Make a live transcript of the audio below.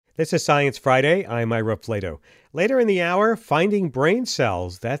This is Science Friday. I'm Ira Flato. Later in the hour, finding brain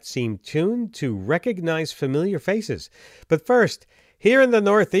cells that seem tuned to recognize familiar faces. But first, here in the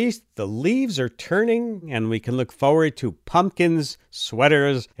Northeast, the leaves are turning and we can look forward to pumpkins,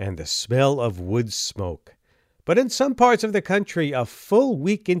 sweaters, and the smell of wood smoke. But in some parts of the country, a full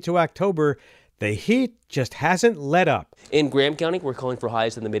week into October, the heat just hasn't let up. In Graham County, we're calling for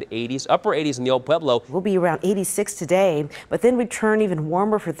highs in the mid-80s, upper 80s in the Old Pueblo. We'll be around 86 today, but then we turn even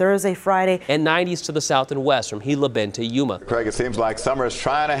warmer for Thursday, Friday. And 90s to the south and west from Gila Bend to Yuma. Craig, it seems like summer's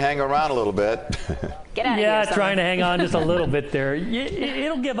trying to hang around a little bit. Get out of here, trying to hang on just a little bit there.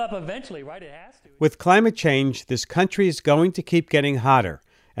 It'll give up eventually, right? It has to. With climate change, this country is going to keep getting hotter.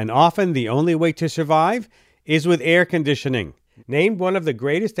 And often the only way to survive is with air conditioning. Named one of the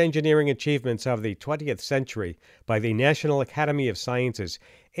greatest engineering achievements of the 20th century by the National Academy of Sciences,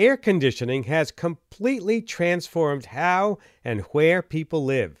 air conditioning has completely transformed how and where people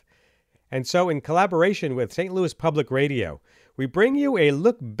live. And so, in collaboration with St. Louis Public Radio, we bring you a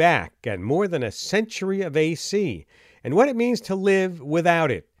look back at more than a century of AC and what it means to live without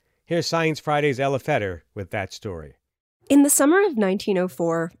it. Here's Science Friday's Ella Fetter with that story. In the summer of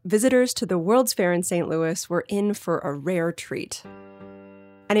 1904, visitors to the World's Fair in St. Louis were in for a rare treat.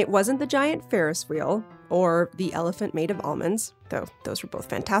 And it wasn't the giant Ferris wheel or the elephant made of almonds, though those were both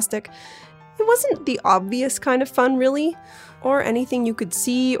fantastic. It wasn't the obvious kind of fun, really, or anything you could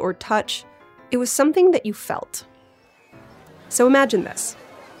see or touch. It was something that you felt. So imagine this.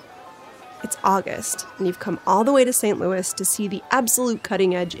 It's August, and you've come all the way to St. Louis to see the absolute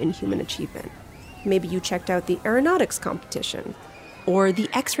cutting edge in human achievement. Maybe you checked out the aeronautics competition or the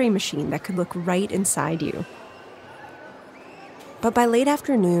X-ray machine that could look right inside you. But by late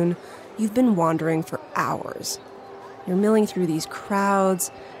afternoon, you've been wandering for hours. You're milling through these crowds,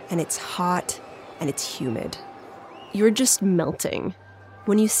 and it's hot and it's humid. You're just melting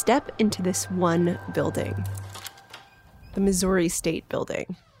when you step into this one building, the Missouri State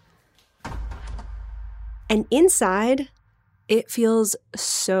Building. And inside, it feels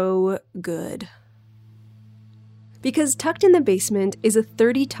so good. Because tucked in the basement is a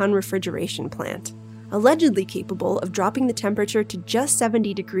 30-ton refrigeration plant, allegedly capable of dropping the temperature to just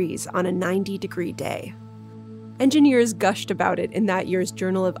 70 degrees on a 90-degree day. Engineers gushed about it in that year's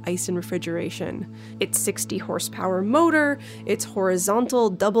Journal of Ice and Refrigeration. Its 60-horsepower motor, its horizontal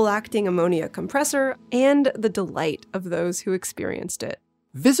double-acting ammonia compressor, and the delight of those who experienced it.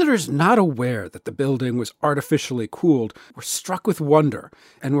 Visitors not aware that the building was artificially cooled were struck with wonder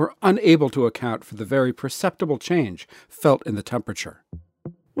and were unable to account for the very perceptible change felt in the temperature.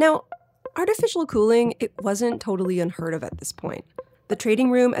 Now, artificial cooling, it wasn't totally unheard of at this point. The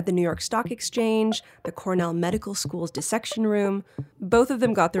trading room at the New York Stock Exchange, the Cornell Medical School's dissection room, both of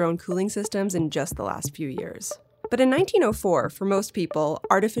them got their own cooling systems in just the last few years. But in 1904, for most people,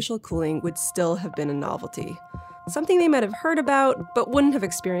 artificial cooling would still have been a novelty. Something they might have heard about, but wouldn't have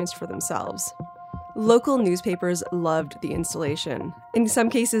experienced for themselves. Local newspapers loved the installation, in some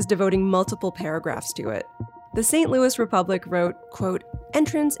cases devoting multiple paragraphs to it. The St. Louis Republic wrote, quote,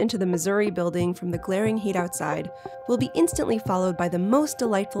 "Entrance into the Missouri building from the glaring heat outside will be instantly followed by the most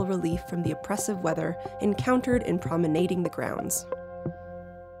delightful relief from the oppressive weather encountered in promenading the grounds."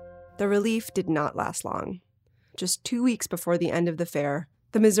 The relief did not last long. Just 2 weeks before the end of the fair,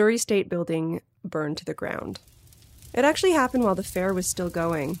 the Missouri State Building burned to the ground. It actually happened while the fair was still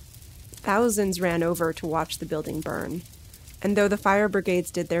going. Thousands ran over to watch the building burn. And though the fire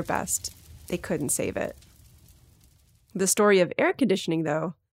brigades did their best, they couldn't save it. The story of air conditioning,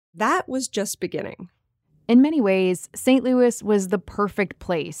 though, that was just beginning. In many ways, St. Louis was the perfect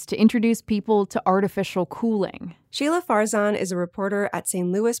place to introduce people to artificial cooling. Sheila Farzan is a reporter at St.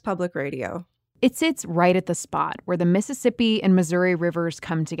 Louis Public Radio. It sits right at the spot where the Mississippi and Missouri rivers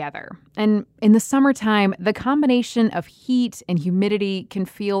come together. And in the summertime, the combination of heat and humidity can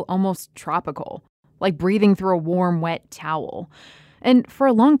feel almost tropical, like breathing through a warm, wet towel. And for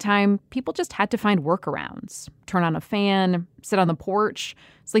a long time, people just had to find workarounds. Turn on a fan, sit on the porch,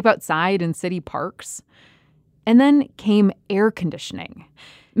 sleep outside in city parks. And then came air conditioning.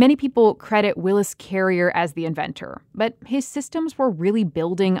 Many people credit Willis Carrier as the inventor, but his systems were really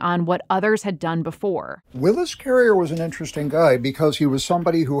building on what others had done before. Willis Carrier was an interesting guy because he was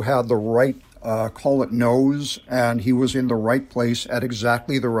somebody who had the right, call it nose, and he was in the right place at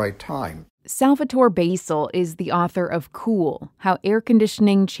exactly the right time. Salvatore Basel is the author of Cool, How Air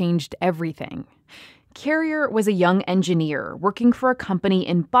Conditioning Changed Everything. Carrier was a young engineer working for a company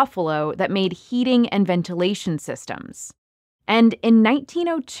in Buffalo that made heating and ventilation systems. And in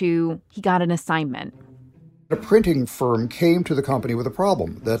 1902, he got an assignment. A printing firm came to the company with a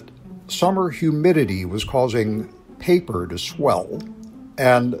problem that summer humidity was causing paper to swell,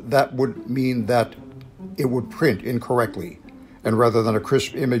 and that would mean that it would print incorrectly. And rather than a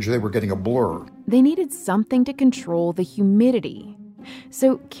crisp image, they were getting a blur. They needed something to control the humidity.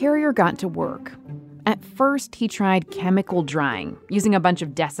 So Carrier got to work. At first, he tried chemical drying, using a bunch of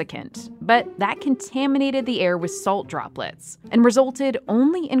desiccant, but that contaminated the air with salt droplets and resulted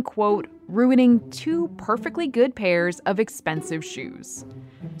only in, quote, ruining 2 perfectly good pairs of expensive shoes.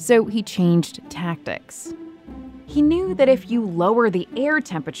 So he changed tactics. He knew that if you lower the air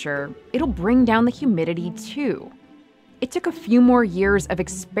temperature, it'll bring down the humidity too. It took a few more years of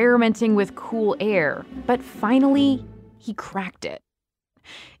experimenting with cool air, but finally, he cracked it.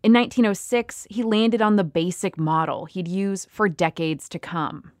 In 1906, he landed on the basic model he'd use for decades to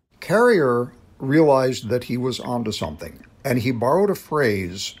come. Carrier realized that he was onto something, and he borrowed a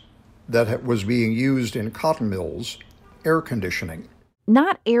phrase that was being used in cotton mills, air conditioning.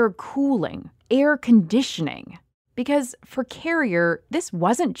 Not air cooling, air conditioning. Because for Carrier, this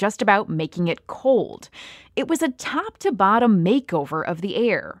wasn't just about making it cold. It was a top-to-bottom makeover of the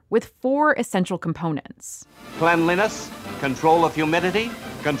air with 4 essential components. Cleanliness, control of humidity,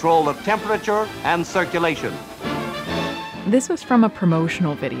 control of temperature, and circulation. This was from a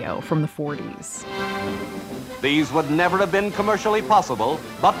promotional video from the 40s. These would never have been commercially possible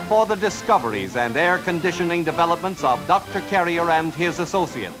but for the discoveries and air conditioning developments of Dr. Carrier and his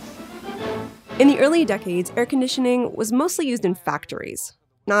associates. In the early decades, air conditioning was mostly used in factories.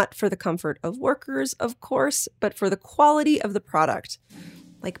 Not for the comfort of workers, of course, but for the quality of the product.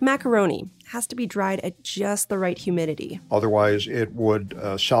 Like macaroni, has to be dried at just the right humidity. Otherwise, it would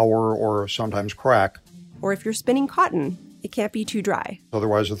sour or sometimes crack. Or if you're spinning cotton, it can't be too dry.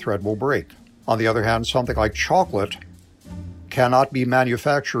 Otherwise, the thread will break. On the other hand, something like chocolate cannot be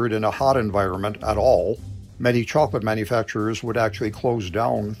manufactured in a hot environment at all. Many chocolate manufacturers would actually close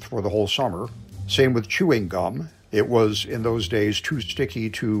down for the whole summer. Same with chewing gum. It was, in those days, too sticky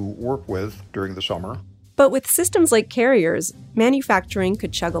to work with during the summer. But with systems like Carrier's, manufacturing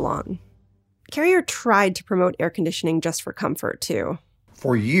could chug along. Carrier tried to promote air conditioning just for comfort, too.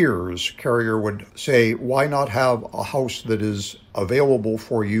 For years, Carrier would say, why not have a house that is available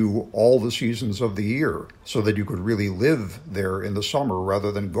for you all the seasons of the year so that you could really live there in the summer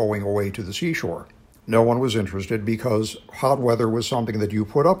rather than going away to the seashore? No one was interested because hot weather was something that you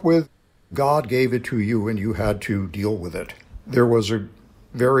put up with. God gave it to you and you had to deal with it. There was a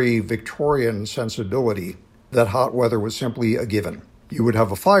very Victorian sensibility that hot weather was simply a given. You would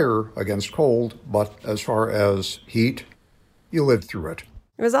have a fire against cold, but as far as heat, you lived through it.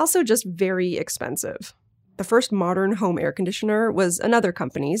 It was also just very expensive. The first modern home air conditioner was another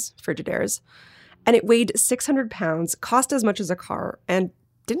company's, Frigidaire's, and it weighed 600 pounds, cost as much as a car, and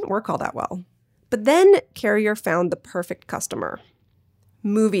didn't work all that well. But then Carrier found the perfect customer.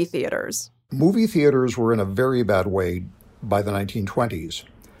 Movie theaters. Movie theaters were in a very bad way by the 1920s.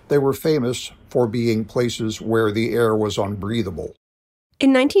 They were famous for being places where the air was unbreathable. In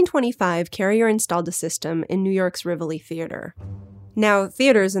 1925, Carrier installed a system in New York's Rivoli Theater. Now,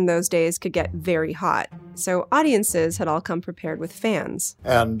 theaters in those days could get very hot, so audiences had all come prepared with fans.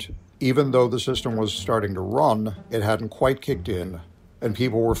 And even though the system was starting to run, it hadn't quite kicked in, and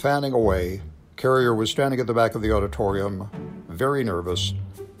people were fanning away. Carrier was standing at the back of the auditorium, very nervous,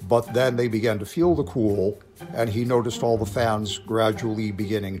 but then they began to feel the cool, and he noticed all the fans gradually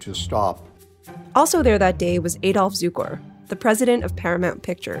beginning to stop. Also there that day was Adolf Zukor, the president of Paramount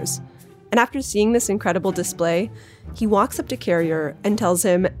Pictures. And after seeing this incredible display, he walks up to Carrier and tells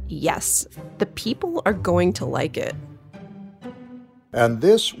him, yes, the people are going to like it. And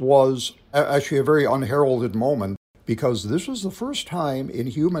this was actually a very unheralded moment, because this was the first time in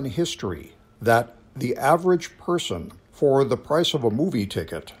human history that the average person, for the price of a movie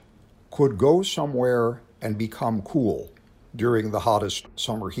ticket, could go somewhere and become cool during the hottest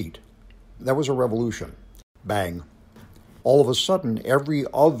summer heat. That was a revolution. Bang. All of a sudden, every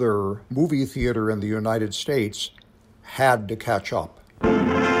other movie theater in the United States had to catch up.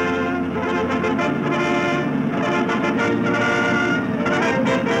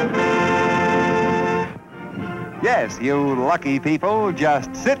 Yes, you lucky people,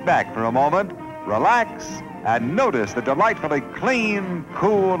 just sit back for a moment, relax, and notice the delightfully clean,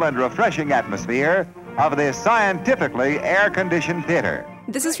 cool, and refreshing atmosphere of this scientifically air-conditioned theater.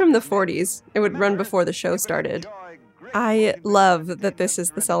 This is from the 40s. It would run before the show started. I love that this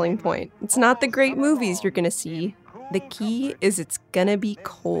is the selling point. It's not the great movies you're going to see. The key is it's gonna be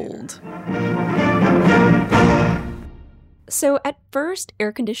cold. So at first,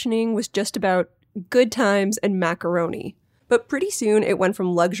 air conditioning was just about good times and macaroni. But pretty soon, it went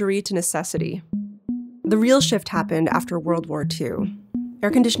from luxury to necessity. The real shift happened after World War II. Air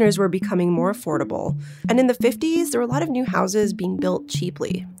conditioners were becoming more affordable. And in the 50s, there were a lot of new houses being built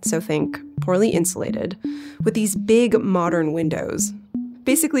cheaply. So think poorly insulated, with these big modern windows.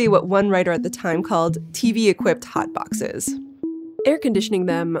 Basically what one writer at the time called TV-equipped hotboxes. Air conditioning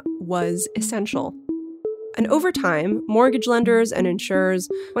them was essential. And over time, mortgage lenders and insurers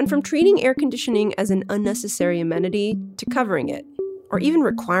went from treating air conditioning as an unnecessary amenity to covering it, or even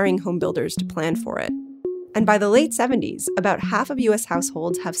requiring home builders to plan for it. And by the late 70s, about half of U.S.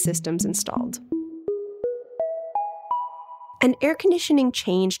 households have systems installed. And air conditioning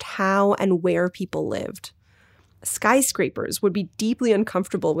changed how and where people lived. Skyscrapers would be deeply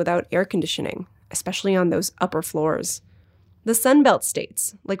uncomfortable without air conditioning, especially on those upper floors. The Sunbelt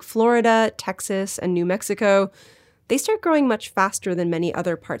states, like Florida, Texas, and New Mexico, they start growing much faster than many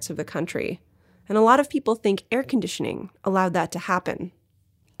other parts of the country. And a lot of people think air conditioning allowed that to happen.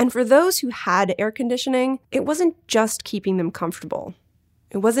 And for those who had air conditioning, it wasn't just keeping them comfortable.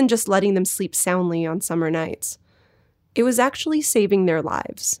 It wasn't just letting them sleep soundly on summer nights. It was actually saving their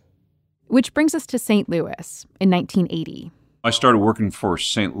lives. Which brings us to St. Louis in 1980. I started working for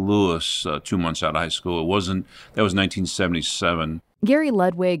St. Louis 2 months out of high school. That was 1977. Gary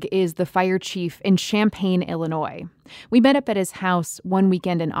Ludwig is the fire chief in Champaign, Illinois. We met up at his house one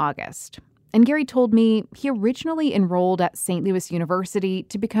weekend in August. And Gary told me he originally enrolled at St. Louis University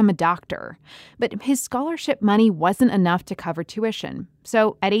to become a doctor. But his scholarship money wasn't enough to cover tuition.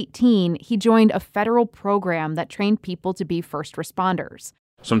 So at 18, he joined a federal program that trained people to be first responders.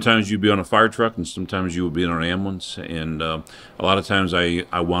 Sometimes you'd be on a fire truck, and sometimes you would be on an ambulance. And a lot of times I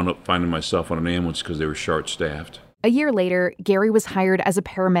wound up finding myself on an ambulance because they were short-staffed. A year later, Gary was hired as a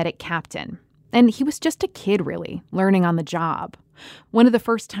paramedic captain. And he was just a kid, really, learning on the job. One of the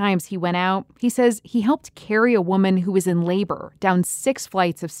first times he went out, he says he helped carry a woman who was in labor down 6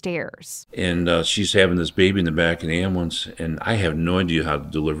 flights of stairs. And she's having this baby in the back of the ambulance, and I have no idea how to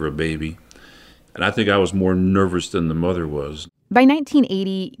deliver a baby. And I think I was more nervous than the mother was. By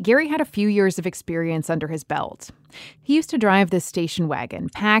 1980, Gary had a few years of experience under his belt. He used to drive this station wagon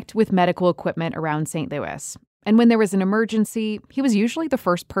packed with medical equipment around St. Louis. And when there was an emergency, he was usually the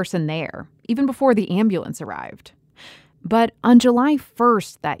first person there, even before the ambulance arrived. But on July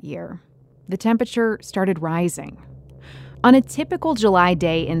 1st that year, the temperature started rising. On a typical July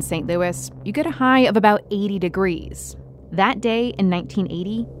day in St. Louis, you get a high of about 80 degrees. That day in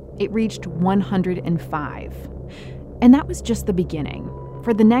 1980, it reached 105. And that was just the beginning.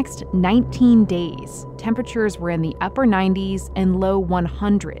 For the next 19 days, temperatures were in the upper 90s and low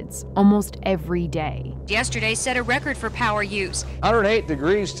 100s almost every day. Yesterday set a record for power use. 108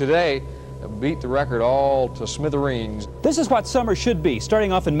 degrees today. Beat the record all to smithereens. This is what summer should be,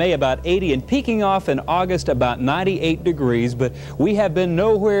 starting off in May about 80 and peaking off in August about 98 degrees, but we have been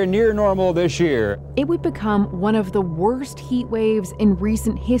nowhere near normal this year. It would become one of the worst heat waves in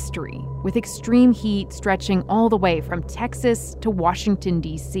recent history, with extreme heat stretching all the way from Texas to Washington,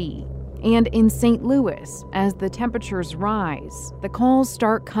 D.C. And in St. Louis, as the temperatures rise, the calls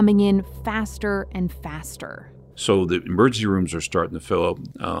start coming in faster and faster. So the emergency rooms are starting to fill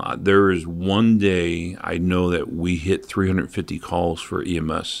up. There is one day I know that we hit 350 calls for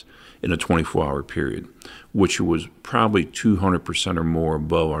EMS in a 24-hour period, which was probably 200% or more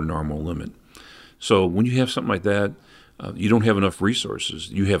above our normal limit. So when you have something like that, you don't have enough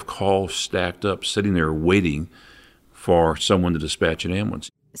resources. You have calls stacked up, sitting there waiting for someone to dispatch an ambulance.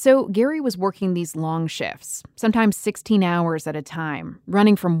 So Gary was working these long shifts, sometimes 16 hours at a time,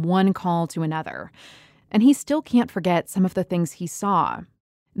 running from one call to another. And he still can't forget some of the things he saw.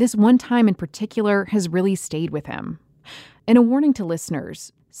 This one time in particular has really stayed with him. And a warning to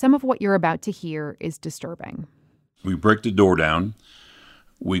listeners, some of what you're about to hear is disturbing. We break the door down.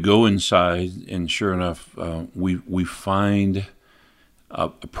 We go inside, and sure enough, we find a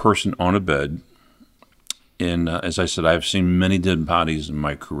person on a bed. And as I said, I've seen many dead bodies in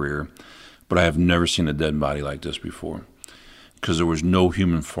my career, but I have never seen a dead body like this before, because there was no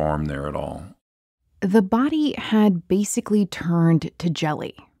human form there at all. The body had basically turned to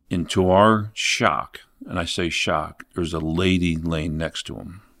jelly. And to our shock, and I say shock, there's a lady laying next to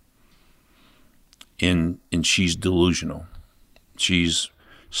him. And she's delusional. She's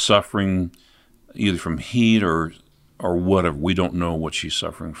suffering either from heat or whatever. We don't know what she's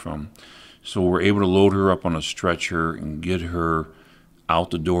suffering from. So we're able to load her up on a stretcher and get her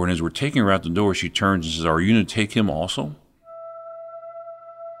out the door. And as we're taking her out the door, she turns and says, "Are you going to take him also?"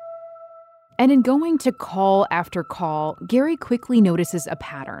 And in going to call after call, Gary quickly notices a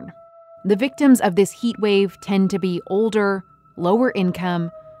pattern. The victims of this heat wave tend to be older, lower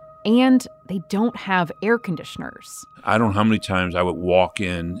income, and they don't have air conditioners. I don't know how many times I would walk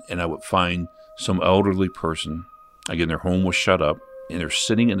in and I would find some elderly person. Again, their home was shut up and they're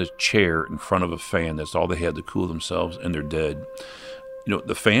sitting in a chair in front of a fan. That's all they had to cool themselves, and they're dead. You know,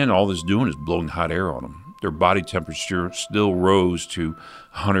 the fan, all it's doing is blowing hot air on them. Their body temperature still rose to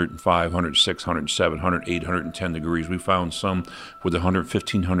 105, 106, 107, 108, 110 degrees. We found some with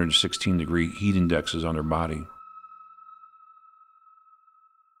 115, 116 degree heat indexes on their body.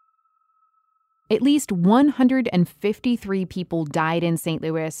 At least 153 people died in St.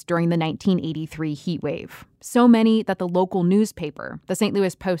 Louis during the 1983 heat wave. So many that the local newspaper, the St.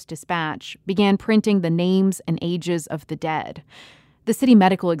 Louis Post-Dispatch, began printing the names and ages of the dead. The city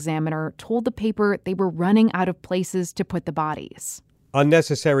medical examiner told the paper they were running out of places to put the bodies.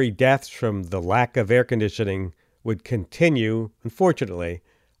 Unnecessary deaths from the lack of air conditioning would continue, unfortunately,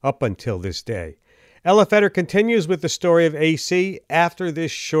 up until this day. Ella Feder continues with the story of AC after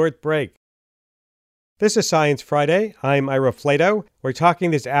this short break. This is Science Friday. I'm Ira Flato. We're talking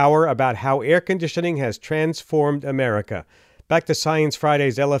this hour about how air conditioning has transformed America. Back to Science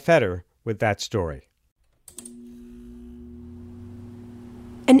Friday's Ella Feder with that story.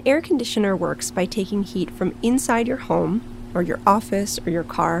 An air conditioner works by taking heat from inside your home, or your office, or your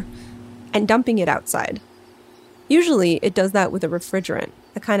car, and dumping it outside. Usually, it does that with a refrigerant,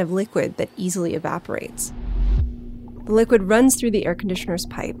 a kind of liquid that easily evaporates. The liquid runs through the air conditioner's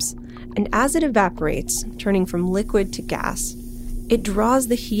pipes, and as it evaporates, turning from liquid to gas, it draws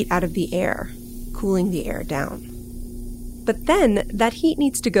the heat out of the air, cooling the air down. But then, that heat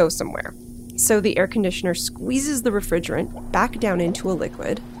needs to go somewhere. So the air conditioner squeezes the refrigerant back down into a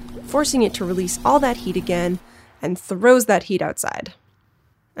liquid, forcing it to release all that heat again, and throws that heat outside.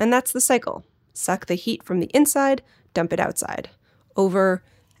 And that's the cycle. Suck the heat from the inside, dump it outside, over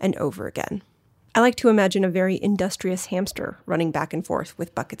and over again. I like to imagine a very industrious hamster running back and forth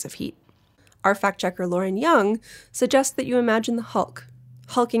with buckets of heat. Our fact-checker Lauren Young suggests that you imagine the Hulk,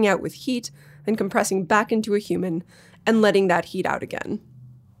 hulking out with heat, then compressing back into a human, and letting that heat out again.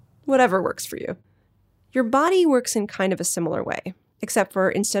 Whatever works for you. Your body works in kind of a similar way, except for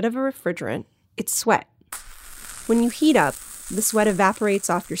instead of a refrigerant, it's sweat. When you heat up, the sweat evaporates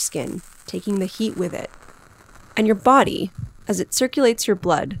off your skin, taking the heat with it. And your body, as it circulates your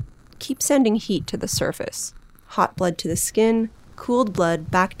blood, keeps sending heat to the surface. Hot blood to the skin, cooled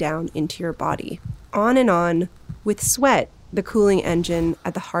blood back down into your body. On, with sweat, the cooling engine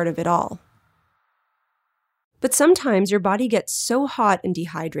at the heart of it all. But sometimes your body gets so hot and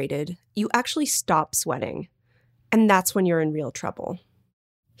dehydrated, you actually stop sweating. And that's when you're in real trouble.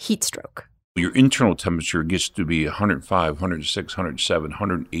 Heat stroke. Your internal temperature gets to be 105, 106, 107,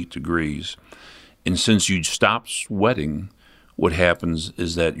 108 degrees. And since you stop sweating, what happens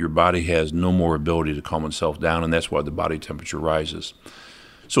is that your body has no more ability to calm itself down, and that's why the body temperature rises.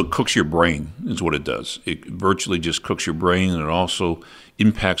 So it cooks your brain, is what it does. It virtually just cooks your brain, and it also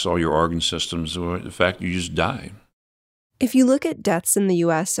impacts all your organ systems. The fact you just die. If you look at deaths in the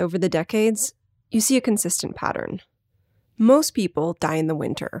U.S. over the decades, you see a consistent pattern. Most people die in the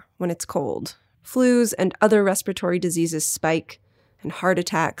winter when it's cold. Flus and other respiratory diseases spike, and heart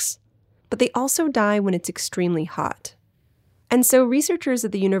attacks. But they also die when it's extremely hot. And so researchers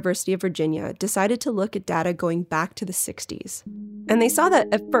at the University of Virginia decided to look at data going back to the 60s. And they saw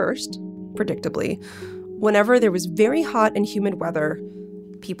that at first, predictably, whenever there was very hot and humid weather,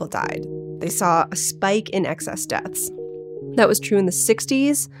 people died. They saw a spike in excess deaths. That was true in the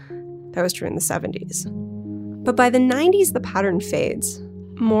 60s. That was true in the 70s. But by the 90s, the pattern fades.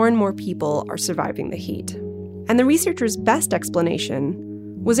 More and more people are surviving the heat. And the researchers' best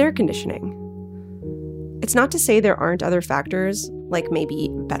explanation was air conditioning. It's not to say there aren't other factors, like maybe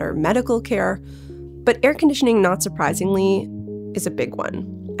better medical care, but air conditioning, not surprisingly, is a big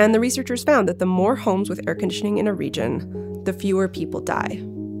one. And the researchers found that the more homes with air conditioning in a region, the fewer people die.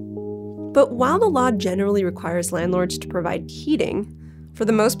 But while the law generally requires landlords to provide heating, for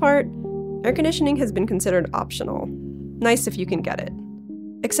the most part, air conditioning has been considered optional. Nice if you can get it.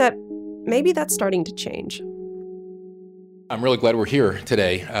 Except, maybe that's starting to change. I'm really glad we're here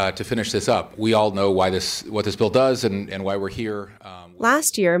today to finish this up. We all know what this bill does and why we're here.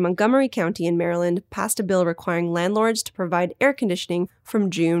 Last year, Montgomery County in Maryland passed a bill requiring landlords to provide air conditioning from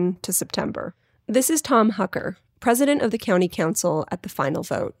June to September. This is Tom Hucker, president of the county council at the final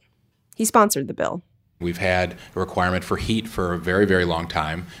vote. He sponsored the bill. We've had a requirement for heat for a very, very long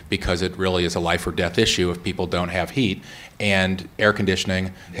time because it really is a life or death issue if people don't have heat. And air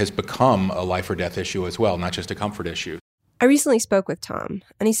conditioning has become a life or death issue as well, not just a comfort issue. I recently spoke with Tom,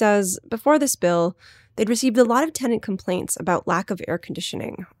 and he says before this bill, they'd received a lot of tenant complaints about lack of air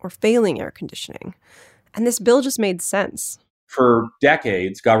conditioning or failing air conditioning. And this bill just made sense. For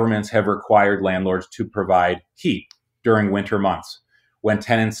decades, governments have required landlords to provide heat during winter months. When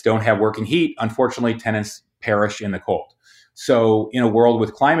tenants don't have working heat, unfortunately, tenants perish in the cold. So in a world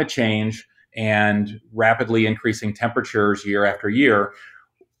with climate change and rapidly increasing temperatures year after year,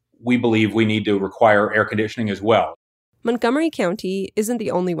 we believe we need to require air conditioning as well. Montgomery County isn't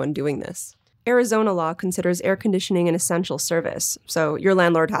the only one doing this. Arizona law considers air conditioning an essential service, so your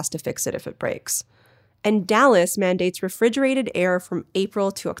landlord has to fix it if it breaks. And Dallas mandates refrigerated air from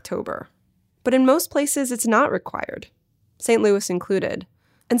April to October. But in most places, it's not required, St. Louis included,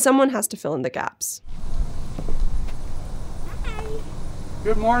 and someone has to fill in the gaps.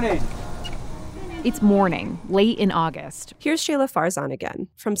 Good morning. It's morning, late in August. Here's Shayla Farzan again,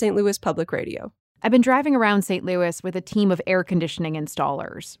 from St. Louis Public Radio. I've been driving around St. Louis with a team of air conditioning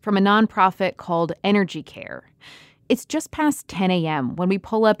installers from a nonprofit called Energy Care. It's just past 10 a.m. when we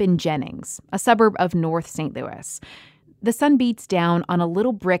pull up in Jennings, a suburb of North St. Louis. The sun beats down on a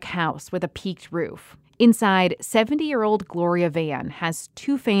little brick house with a peaked roof. Inside, 70-year-old Gloria Van has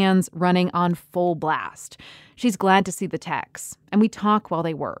 2 fans running on full blast. She's glad to see the techs, and we talk while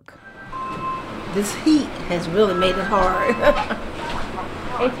they work. This heat has really made it hard.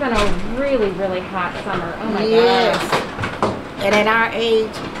 It's been a really, really hot summer. Oh my gosh. And at our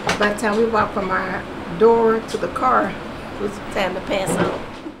age, by the time we walk from our door to the car, it's time to pass out.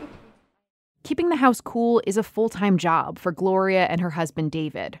 Keeping the house cool is a full-time job for Gloria and her husband,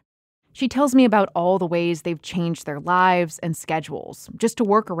 David. She tells me about all the ways they've changed their lives and schedules just to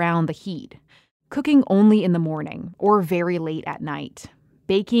work around the heat. Cooking only in the morning or very late at night.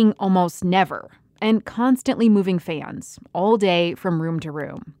 Baking almost never. And constantly moving fans all day from room to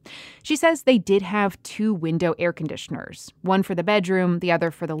room. She says they did have 2 window air conditioners, one for the bedroom, the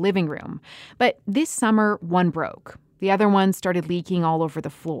other for the living room. But this summer, one broke. The other one started leaking all over the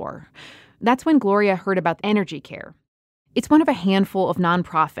floor. That's when Gloria heard about Energy Care. It's one of a handful of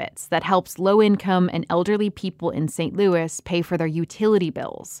nonprofits that helps low-income and elderly people in St. Louis pay for their utility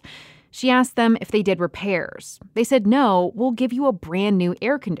bills. She asked them if they did repairs. They said, no, we'll give you a brand new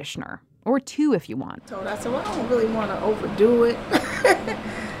air conditioner. Or 2 if you want. So I said, well, I don't really want to overdo it.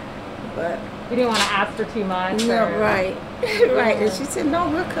 But you didn't want to ask for too much? Yeah, right. Right. And she said, no,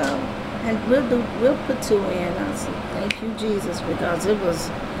 we'll come. And we'll put 2 in. I said, thank you, Jesus, because that was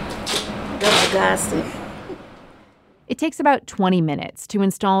a godsend. It takes about 20 minutes to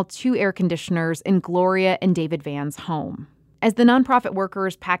install 2 air conditioners in Gloria and David Van's home. As the nonprofit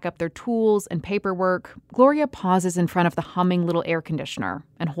workers pack up their tools and paperwork, Gloria pauses in front of the humming little air conditioner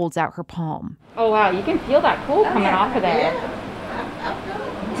and holds out her palm. Oh, wow, you can feel that cool coming off of there.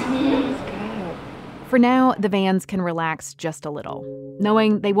 For now, the Vans can relax just a little,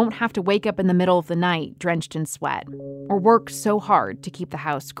 knowing they won't have to wake up in the middle of the night drenched in sweat or work so hard to keep the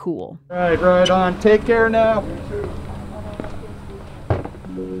house cool. Right on. Take care now.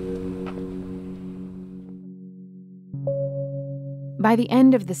 By the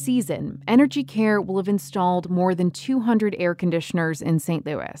end of the season, Energy Care will have installed more than 200 air conditioners in St.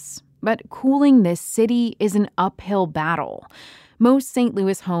 Louis. But cooling this city is an uphill battle. Most St.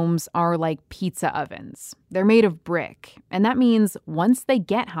 Louis homes are like pizza ovens. They're made of brick, and that means once they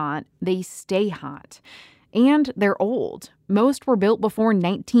get hot, they stay hot. And they're old. Most were built before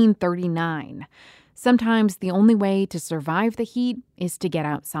 1939. Sometimes the only way to survive the heat is to get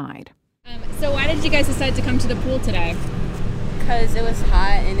outside. So why did you guys decide to come to the pool today? Because it was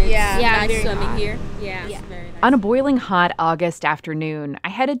hot and it's nice swimming hot. here. Yeah. It's very nice. On a boiling hot August afternoon, I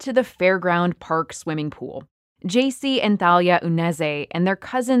headed to the Fairground Park swimming pool. JC and Thalia Uneze and their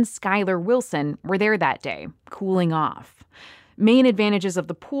cousin Skylar Wilson were there that day, cooling off. Main advantages of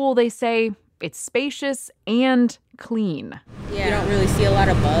the pool, they say, it's spacious and clean. Yeah. You don't really see a lot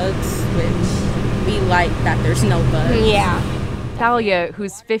of bugs, which we like that there's no bugs. Yeah. Thalia,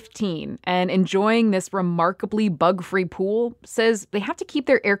 who's 15 and enjoying this remarkably bug-free pool, says they have to keep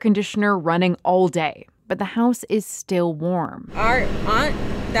their air conditioner running all day, but the house is still warm. Our aunt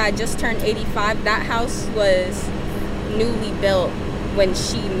that just turned 85, that house was newly built when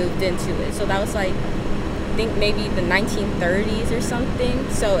she moved into it. So that was like, I think maybe the 1930s or something.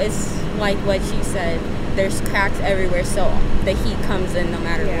 So it's like what she said, there's cracks everywhere, so the heat comes in no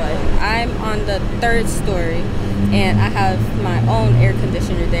matter what. I'm on the 3rd story, and I have my own air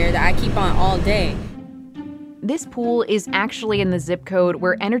conditioner there that I keep on all day. This pool is actually in the zip code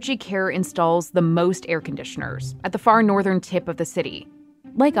where Energy Care installs the most air conditioners, at the far northern tip of the city.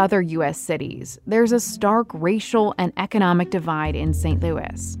 Like other U.S. cities, there's a stark racial and economic divide in St.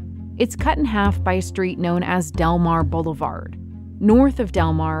 Louis. It's cut in half by a street known as Delmar Boulevard. North of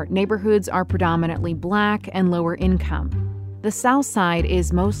Delmar, neighborhoods are predominantly black and lower income. The south side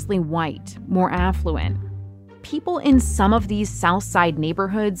is mostly white, more affluent. People in some of these south side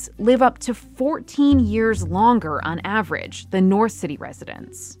neighborhoods live up to 14 years longer on average than North City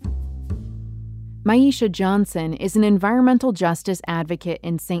residents. Maisha Johnson is an environmental justice advocate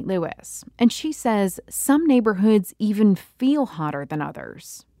in St. Louis, and she says some neighborhoods even feel hotter than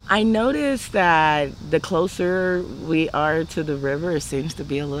others. I noticed that the closer we are to the river, it seems to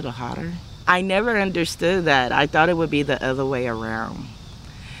be a little hotter. I never understood that. I thought it would be the other way around.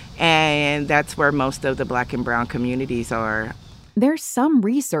 And that's where most of the Black and brown communities are. There's some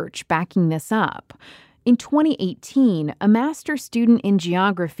research backing this up. In 2018, a master's student in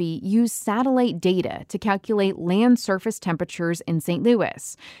geography used satellite data to calculate land surface temperatures in St.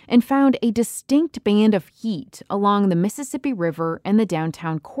 Louis and found a distinct band of heat along the Mississippi River and the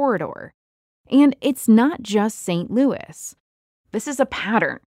downtown corridor. And it's not just St. Louis. This is a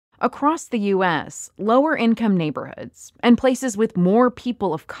pattern. Across the U.S., lower-income neighborhoods and places with more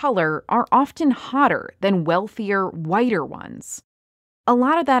people of color are often hotter than wealthier, whiter ones. A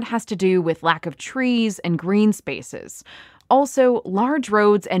lot of that has to do with lack of trees and green spaces. Also, large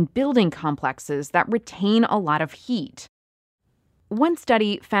roads and building complexes that retain a lot of heat. One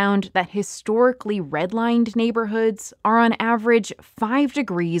study found that historically redlined neighborhoods are on average 5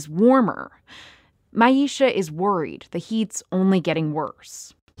 degrees warmer. Maisha is worried the heat's only getting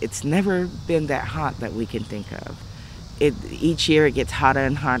worse. It's never been that hot that we can think of. Each year it gets hotter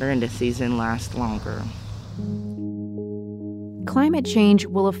and hotter and the season lasts longer. Climate change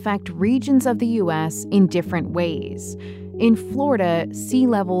will affect regions of the U.S. in different ways. In Florida, sea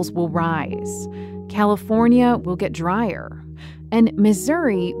levels will rise. California will get drier. And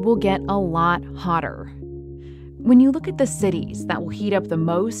Missouri will get a lot hotter. When you look at the cities that will heat up the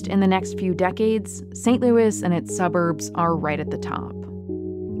most in the next few decades, St. Louis and its suburbs are right at the top.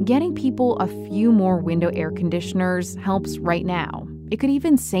 Getting people a few more window air conditioners helps right now. It could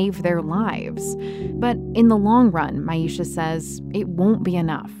even save their lives. But in the long run, Maisha says, it won't be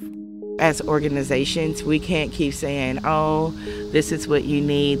enough. As organizations, we can't keep saying, oh, this is what you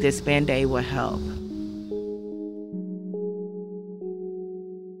need, this Band-Aid will help.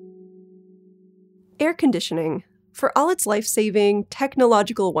 Air conditioning, for all its life-saving,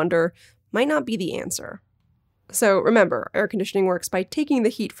 technological wonder, might not be the answer. So remember, air conditioning works by taking the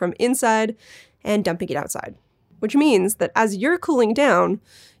heat from inside and dumping it outside, which means that as you're cooling down,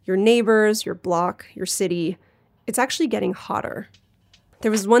 your neighbors, your block, your city, it's actually getting hotter.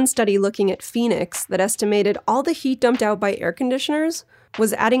 There was one study looking at Phoenix that estimated all the heat dumped out by air conditioners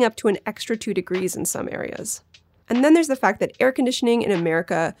was adding up to an extra 2 degrees in some areas. And then there's the fact that air conditioning in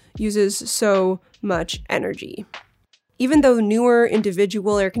America uses so much energy. Even though newer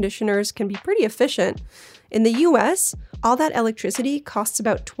individual air conditioners can be pretty efficient, in the US, all that electricity costs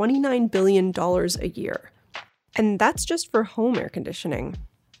about $29 billion a year. And that's just for home air conditioning.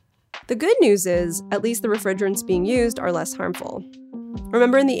 The good news is, at least the refrigerants being used are less harmful.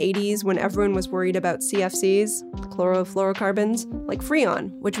 Remember in the 80s when everyone was worried about CFCs, chlorofluorocarbons, like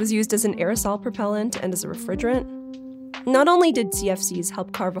Freon, which was used as an aerosol propellant and as a refrigerant? Not only did CFCs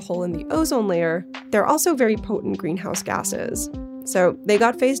help carve a hole in the ozone layer, they're also very potent greenhouse gases. So they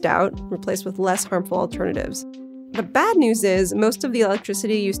got phased out, replaced with less harmful alternatives. The bad news is most of the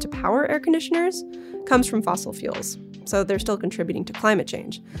electricity used to power air conditioners comes from fossil fuels, so they're still contributing to climate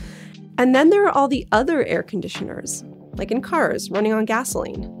change. And then there are all the other air conditioners, like in cars running on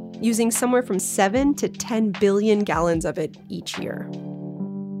gasoline, using somewhere from 7 to 10 billion gallons of it each year.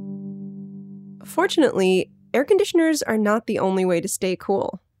 Fortunately, air conditioners are not the only way to stay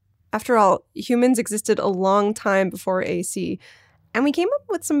cool. After all, humans existed a long time before AC, and we came up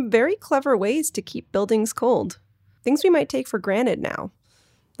with some very clever ways to keep buildings cold. Things we might take for granted now.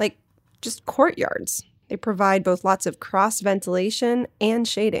 Like just courtyards. They provide both lots of cross-ventilation and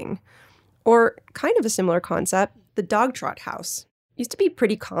shading. Or kind of a similar concept, the dog trot house. Used to be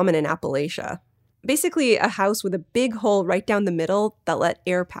pretty common in Appalachia. Basically a house with a big hole right down the middle that let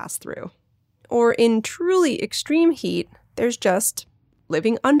air pass through. Or in truly extreme heat, there's just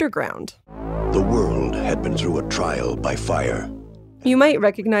living underground. The world had been through a trial by fire. You might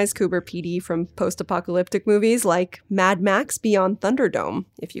recognize Cooper Pedy from post-apocalyptic movies like Mad Max Beyond Thunderdome,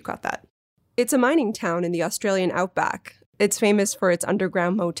 if you caught that. It's a mining town in the Australian outback. It's famous for its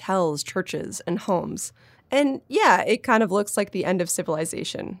underground motels, churches, and homes. And yeah, it kind of looks like the end of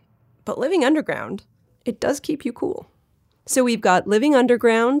civilization. But living underground, it does keep you cool. So we've got living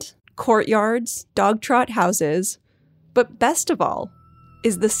underground, courtyards, dog trot houses, but best of all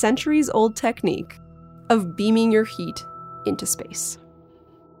is the centuries-old technique of beaming your heat into space.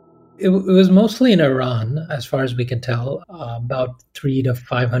 It was mostly in Iran, as far as we can tell, about 300 to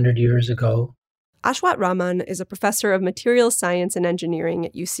 500 years ago. Ashwat Rahman is a professor of materials science and engineering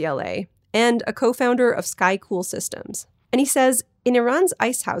at UCLA and a co-founder of Sky Cool Systems. And he says in Iran's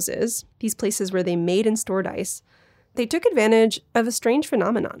ice houses, these places where they made and stored ice, they took advantage of a strange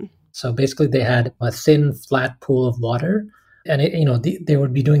phenomenon. So basically they had a thin, flat pool of water. And, they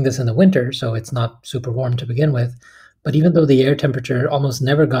would be doing this in the winter, so it's not super warm to begin with. But even though the air temperature almost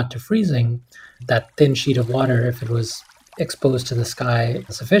never got to freezing, that thin sheet of water, if it was exposed to the sky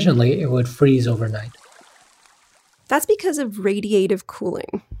sufficiently, it would freeze overnight. That's because of radiative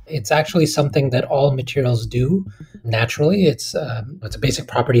cooling. It's actually something that all materials do naturally. It's a basic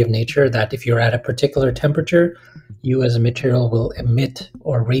property of nature that if you're at a particular temperature, you as a material will emit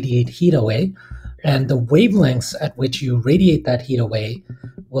or radiate heat away. And the wavelengths at which you radiate that heat away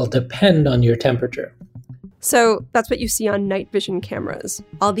will depend on your temperature. So that's what you see on night vision cameras,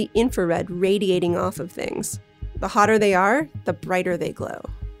 all the infrared radiating off of things. The hotter they are, the brighter they glow.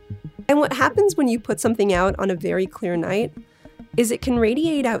 And what happens when you put something out on a very clear night is it can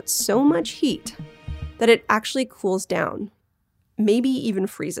radiate out so much heat that it actually cools down, maybe even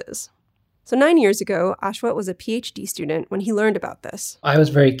freezes. So 9 years ago, Ashwat was a PhD student when he learned about this. I was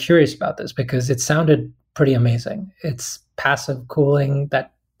very curious about this because it sounded pretty amazing. It's passive cooling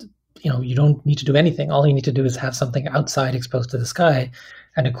that, you don't need to do anything. All you need to do is have something outside exposed to the sky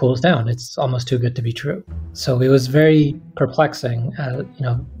and it cools down. It's almost too good to be true. So it was very perplexing.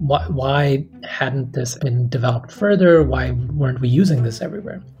 Why hadn't this been developed further? Why weren't we using this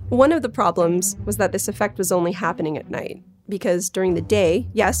everywhere? One of the problems was that this effect was only happening at night. Because during the day,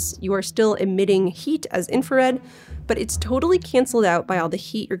 yes, you are still emitting heat as infrared, but it's totally canceled out by all the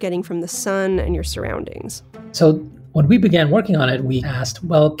heat you're getting from the sun and your surroundings. So when we began working on it, we asked,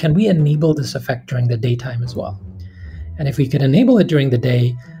 well, can we enable this effect during the daytime as well? And if we could enable it during the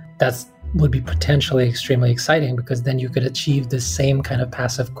day, that would be potentially extremely exciting because then you could achieve this same kind of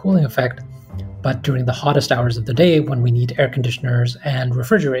passive cooling effect, but during the hottest hours of the day when we need air conditioners and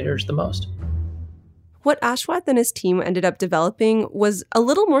refrigerators the most. What Ashwat and his team ended up developing was a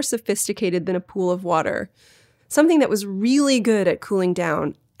little more sophisticated than a pool of water, something that was really good at cooling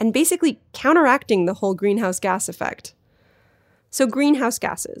down and basically counteracting the whole greenhouse gas effect. So greenhouse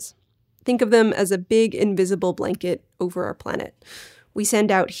gases. Think of them as a big invisible blanket over our planet. We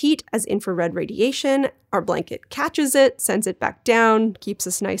send out heat as infrared radiation, our blanket catches it, sends it back down, keeps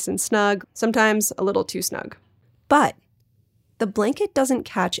us nice and snug, sometimes a little too snug. But the blanket doesn't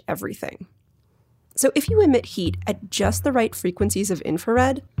catch everything. So if you emit heat at just the right frequencies of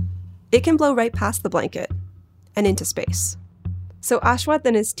infrared, it can blow right past the blanket and into space. So Ashwat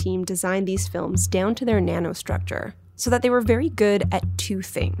and his team designed these films down to their nanostructure so that they were very good at two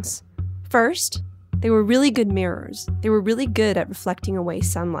things. First, they were really good mirrors. They were really good at reflecting away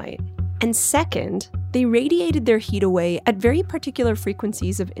sunlight. And second, they radiated their heat away at very particular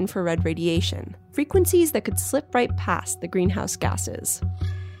frequencies of infrared radiation, frequencies that could slip right past the greenhouse gases.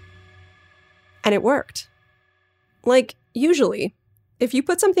 And it worked. Like, usually, if you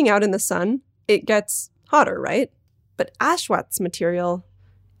put something out in the sun, it gets hotter, right? But Ashwat's material,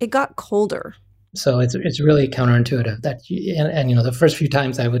 it got colder. So it's really counterintuitive that, the first few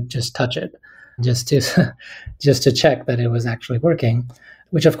times I would just touch it, just to check that it was actually working,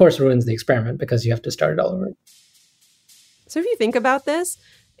 which of course ruins the experiment because you have to start it all over. So if you think about this,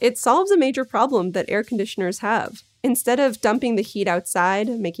 it solves a major problem that air conditioners have. Instead of dumping the heat outside,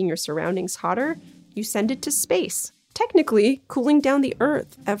 making your surroundings hotter, you send it to space, technically cooling down the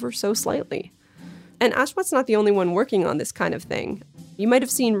Earth ever so slightly. And Ashwat's not the only one working on this kind of thing. You might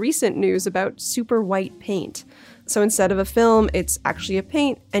have seen recent news about super white paint. So instead of a film, it's actually a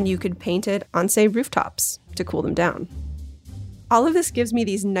paint, and you could paint it on, say, rooftops to cool them down. All of this gives me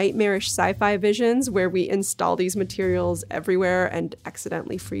these nightmarish sci-fi visions where we install these materials everywhere and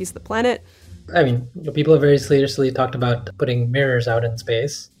accidentally freeze the planet. I mean, people have very seriously talked about putting mirrors out in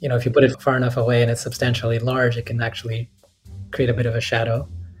space. If you put it far enough away and it's substantially large, it can actually create a bit of a shadow.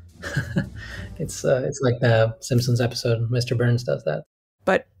 It's like the Simpsons episode, Mr. Burns does that.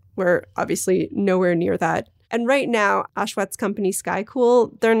 But we're obviously nowhere near that. And right now, Ashwat's company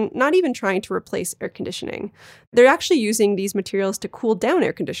SkyCool, they're not even trying to replace air conditioning. They're actually using these materials to cool down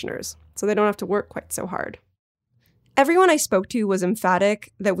air conditioners, so they don't have to work quite so hard. Everyone I spoke to was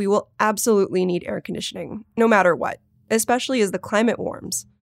emphatic that we will absolutely need air conditioning, no matter what, especially as the climate warms.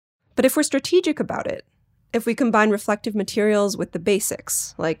 But if we're strategic about it, if we combine reflective materials with the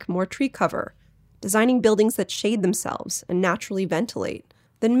basics, like more tree cover, designing buildings that shade themselves and naturally ventilate,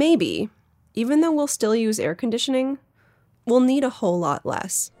 then maybe, even though we'll still use air conditioning, we'll need a whole lot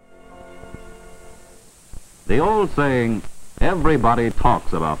less. The old saying, everybody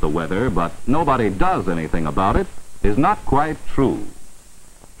talks about the weather, but nobody does anything about it, is not quite true.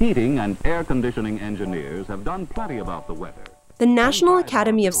 Heating and air conditioning engineers have done plenty about the weather. The National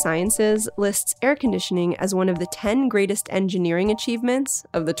Academy of Sciences lists air conditioning as one of the 10 greatest engineering achievements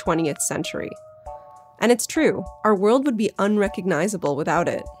of the 20th century. And it's true, our world would be unrecognizable without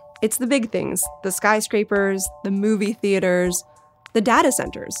it. It's the big things, the skyscrapers, the movie theaters, the data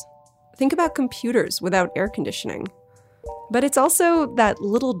centers. Think about computers without air conditioning. But it's also that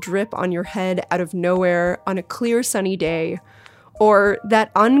little drip on your head out of nowhere on a clear sunny day, or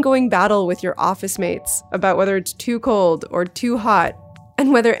that ongoing battle with your office mates about whether it's too cold or too hot,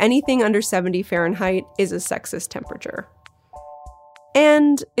 and whether anything under 70 Fahrenheit is a sexist temperature.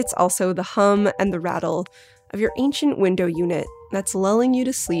 And it's also the hum and the rattle of your ancient window unit that's lulling you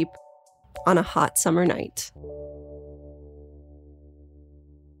to sleep on a hot summer night.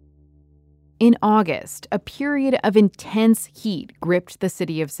 In August, a period of intense heat gripped the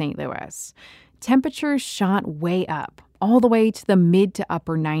city of St. Louis. Temperatures shot way up, all the way to the mid to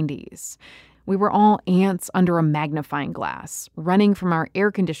upper 90s. We were all ants under a magnifying glass, running from our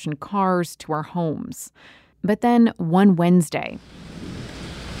air-conditioned cars to our homes. But then one Wednesday.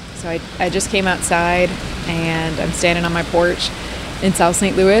 So I just came outside, and I'm standing on my porch in South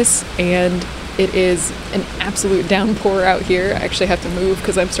St. Louis, and it is an absolute downpour out here. I actually have to move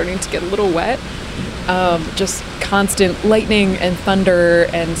because I'm starting to get a little wet. Just constant lightning and thunder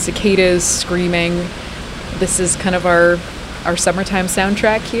and cicadas screaming. This is kind of our summertime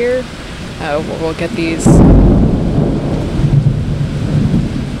soundtrack here. We'll get these.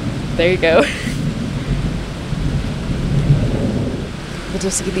 There you go. We'll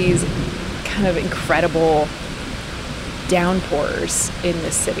just see these kind of incredible downpours in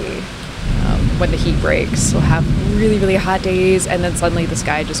this city. When the heat breaks, we'll have really, really hot days, and then suddenly the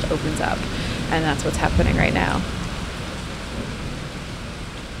sky just opens up. And that's what's happening right now.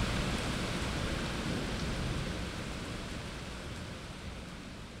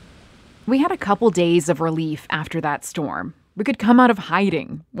 We had a couple days of relief after that storm. We could come out of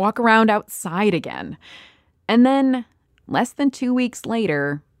hiding, walk around outside again. And then, less than 2 weeks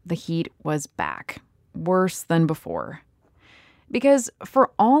later, the heat was back. Worse than before. Because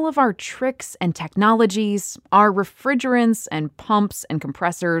for all of our tricks and technologies, our refrigerants and pumps and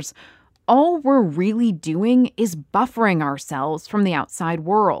compressors, all we're really doing is buffering ourselves from the outside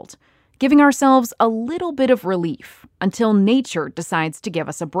world, giving ourselves a little bit of relief until nature decides to give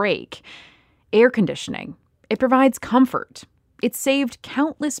us a break. Air conditioning, it provides comfort. It saved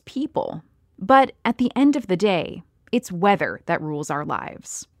countless people. But at the end of the day, it's weather that rules our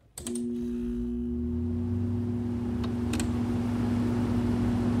lives.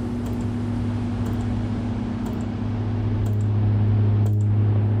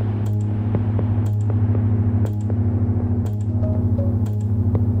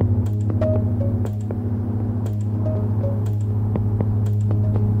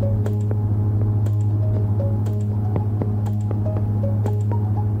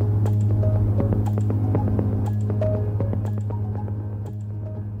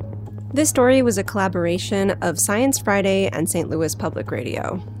 This story was a collaboration of Science Friday and St. Louis Public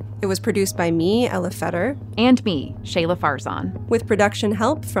Radio. It was produced by me, Ella Feder. And me, Shayla Farzan. With production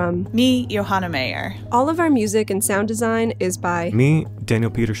help from me, Johanna Mayer. All of our music and sound design is by me, Daniel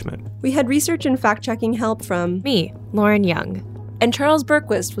Peterschmidt. We had research and fact-checking help from me, Lauren Young. And Charles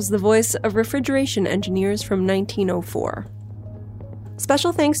Berquist was the voice of refrigeration engineers from 1904.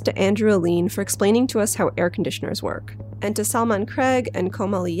 Special thanks to Andrew Aline for explaining to us how air conditioners work, and to Salman Craig and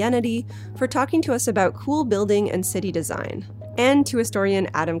Komali Yenedy for talking to us about cool building and city design, and to historian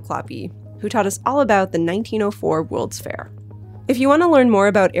Adam Kloppe, who taught us all about the 1904 World's Fair. If you want to learn more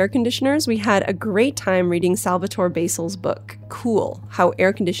about air conditioners, we had a great time reading Salvatore Basil's book, Cool, How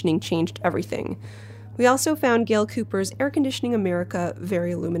Air Conditioning Changed Everything. We also found Gail Cooper's Air Conditioning America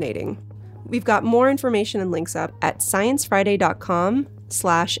very illuminating. We've got more information and links up at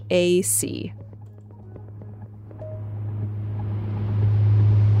sciencefriday.com/AC.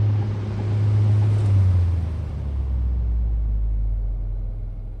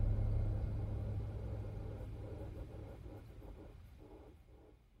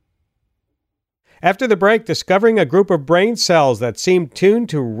 After the break, discovering a group of brain cells that seem tuned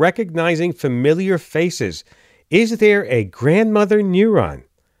to recognizing familiar faces. Is there a grandmother neuron?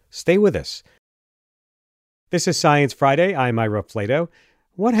 Stay with us. This is Science Friday. I'm Ira Flato.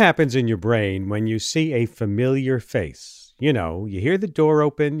 What happens in your brain when you see a familiar face? You know, you hear the door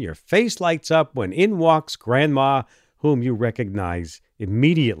open, your face lights up when in walks Grandma, whom you recognize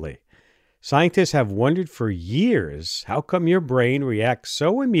immediately. Scientists have wondered for years, how come your brain reacts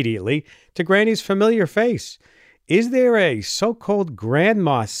so immediately to Granny's familiar face? Is there a so-called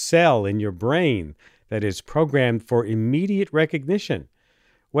grandma cell in your brain that is programmed for immediate recognition?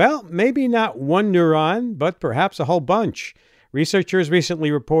 Well, maybe not one neuron, but perhaps a whole bunch. Researchers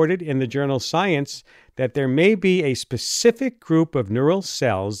recently reported in the journal Science that there may be a specific group of neural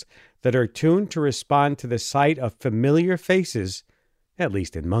cells that are tuned to respond to the sight of familiar faces at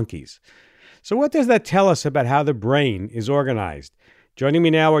least in monkeys. So what does that tell us about how the brain is organized? Joining me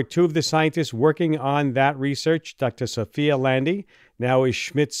now are two of the scientists working on that research, Dr. Sophia Landy, now a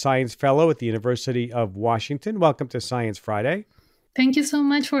Schmidt Science Fellow at the University of Washington. Welcome to Science Friday. Thank you so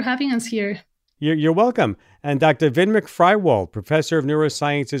much for having us here. You're welcome. And Dr. Vinmik Frywald, Professor of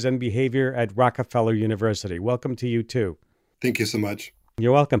Neurosciences and Behavior at Rockefeller University. Welcome to you too. Thank you so much.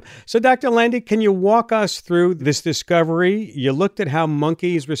 You're welcome. So, Dr. Landy, can you walk us through this discovery? You looked at how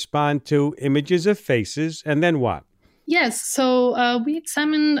monkeys respond to images of faces, and then what? Yes, so we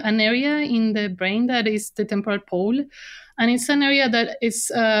examined an area in the brain that is the temporal pole, and it's an area that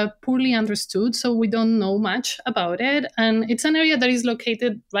is poorly understood, so we don't know much about it. And it's an area that is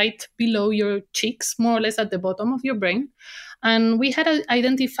located right below your cheeks, more or less at the bottom of your brain. And we had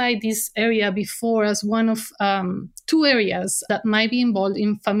identified this area before as one of two areas that might be involved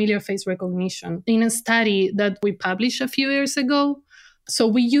in familiar face recognition in a study that we published a few years ago. So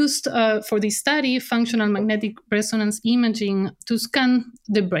we used, for this study, functional magnetic resonance imaging to scan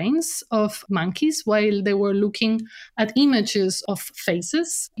the brains of monkeys while they were looking at images of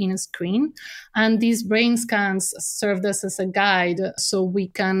faces in a screen. And these brain scans served us as a guide so we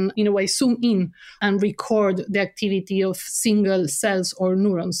can, in a way, zoom in and record the activity of single cells or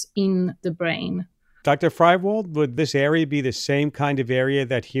neurons in the brain. Dr. Frywald, would this area be the same kind of area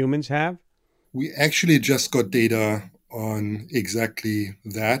that humans have? We actually just got data on exactly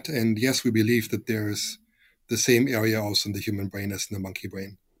that. And yes, we believe that there's the same area also in the human brain as in the monkey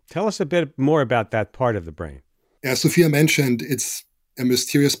brain. Tell us a bit more about that part of the brain. As Sophia mentioned, it's a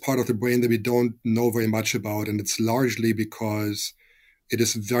mysterious part of the brain that we don't know very much about. And it's largely because it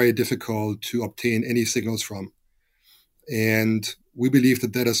is very difficult to obtain any signals from. And we believe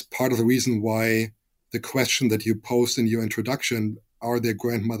that that is part of the reason why the question that you posed in your introduction, are there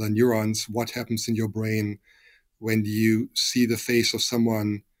grandmother neurons? What happens in your brain when you see the face of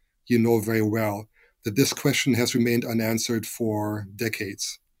someone you know very well, that this question has remained unanswered for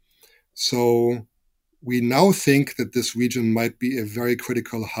decades. So we now think that this region might be a very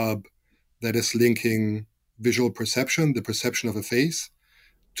critical hub that is linking visual perception, the perception of a face,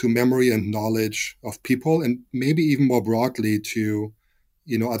 to memory and knowledge of people, and maybe even more broadly to,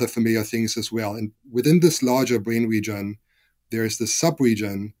 other familiar things as well. And within this larger brain region, there is this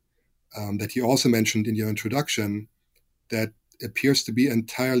subregion that you also mentioned in your introduction that appears to be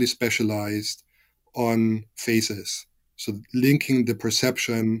entirely specialized on faces. So linking the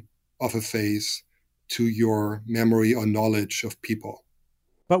perception of a face to your memory or knowledge of people.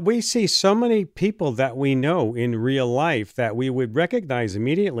 But we see so many people that we know in real life that we would recognize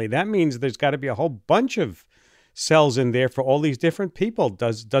immediately. That means there's got to be a whole bunch of cells in there for all these different people.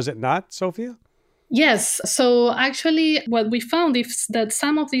 Does it not, Sophia? Yes. So actually, what we found is that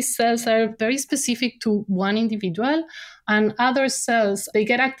some of these cells are very specific to one individual, and other cells, they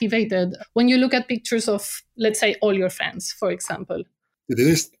get activated when you look at pictures of, let's say, all your friends, for example. There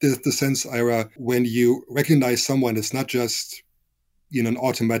is the sense, Ira, when you recognize someone, it's not just an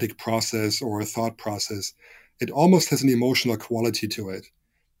automatic process or a thought process. It almost has an emotional quality to it.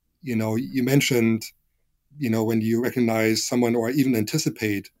 You mentioned, when you recognize someone or even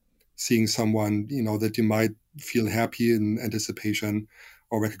anticipate seeing someone, that you might feel happy in anticipation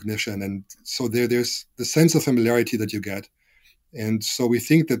or recognition. And so there's the sense of familiarity that you get. And so we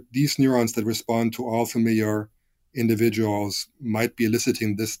think that these neurons that respond to all familiar individuals might be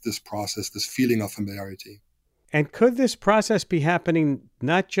eliciting this process, this feeling of familiarity. And could this process be happening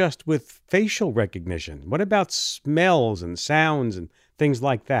not just with facial recognition? What about smells and sounds and things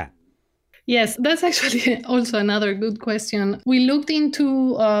like that? Yes, that's actually also another good question. We looked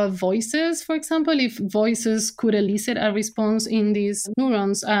into voices, for example, if voices could elicit a response in these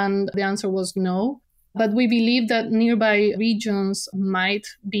neurons, and the answer was no. But we believe that nearby regions might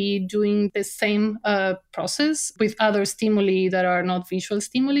be doing the same process with other stimuli that are not visual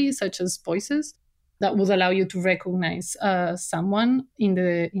stimuli, such as voices, that would allow you to recognize someone in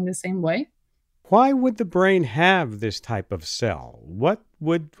the same way. Why would the brain have this type of cell?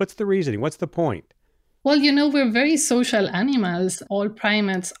 What's the reasoning? What's the point? Well, we're very social animals. All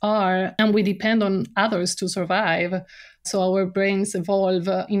primates are, and we depend on others to survive. So our brains evolve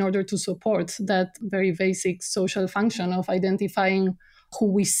in order to support that very basic social function of identifying who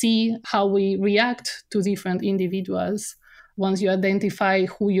we see, how we react to different individuals. Once you identify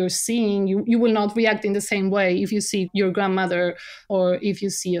who you're seeing, you will not react in the same way if you see your grandmother or if you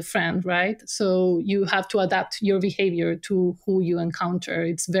see a friend, right? So you have to adapt your behavior to who you encounter.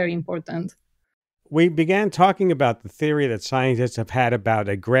 It's very important. We began talking about the theory that scientists have had about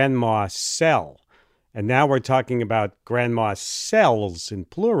a grandma cell, and now we're talking about grandma cells in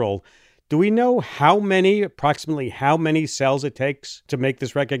plural. Do we know approximately how many cells it takes to make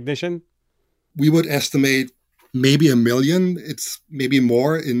this recognition? We would estimate maybe 1 million. It's maybe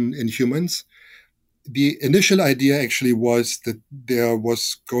more in humans. The initial idea actually was that there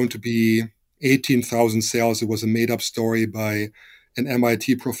was going to be 18,000 cells. It was a made-up story by an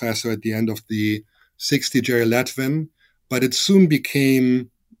MIT professor at the end of the 60s, Jerry Latvin. But it soon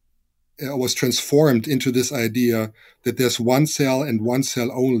was transformed into this idea that there's one cell and one cell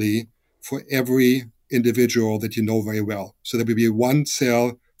only for every individual that you know very well. So there will be one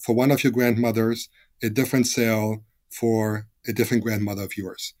cell for one of your grandmothers, a different cell for a different grandmother of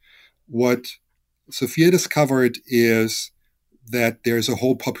yours. What Sophia discovered is that there's a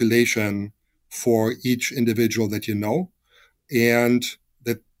whole population for each individual that you know, and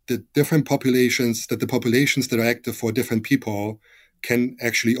that the populations that are active for different people can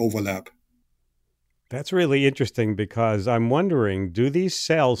actually overlap. That's really interesting because I'm wondering, do these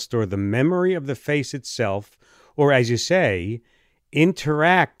cells store the memory of the face itself, or as you say,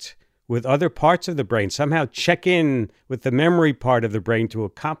 interact with other parts of the brain, somehow check in with the memory part of the brain to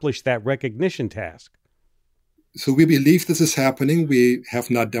accomplish that recognition task? So we believe this is happening. We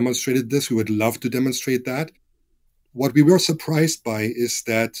have not demonstrated this. We would love to demonstrate that. What we were surprised by is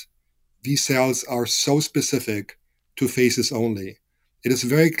that these cells are so specific to faces only. It is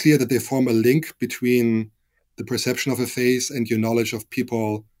very clear that they form a link between the perception of a face and your knowledge of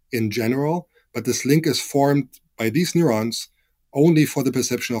people in general, but this link is formed by these neurons only for the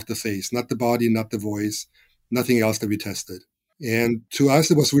perception of the face, not the body, not the voice, nothing else that we tested. And to us,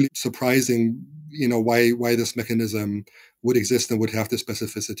 it was really surprising, why this mechanism would exist and would have this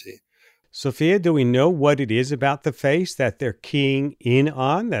specificity. Sophia, do we know what it is about the face that they're keying in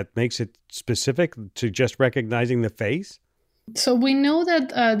on that makes it specific to just recognizing the face? So we know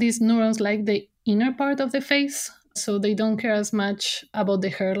that these neurons like the inner part of the face, so they don't care as much about the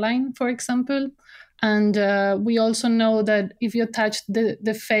hairline, for example. And we also know that if you attach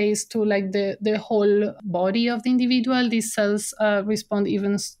the face to like the whole body of the individual, these cells respond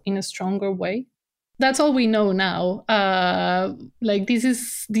even in a stronger way. That's all we know now.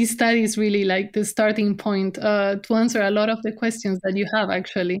 This study is really like the starting point to answer a lot of the questions that you have,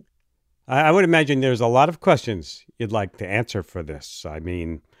 actually. I would imagine there's a lot of questions you'd like to answer for this. I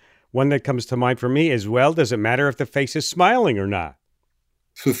mean, one that comes to mind for me is, well, does it matter if the face is smiling or not?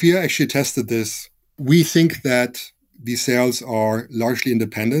 Sophia actually tested this. We think that these cells are largely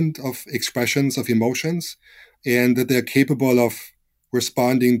independent of expressions of emotions and that they're capable of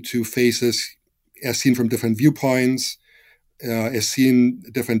responding to faces as seen from different viewpoints, as seen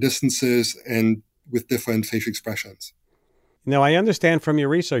at different distances, and with different facial expressions. Now, I understand from your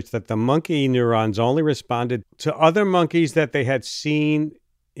research that the monkey neurons only responded to other monkeys that they had seen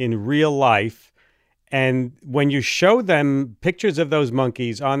in real life. And when you show them pictures of those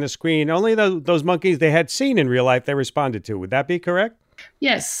monkeys on the screen, only those monkeys they had seen in real life they responded to. Would that be correct?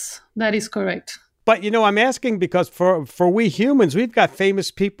 Yes, that is correct. But, I'm asking because for we humans, we've got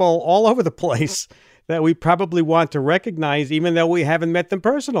famous people all over the place that we probably want to recognize, even though we haven't met them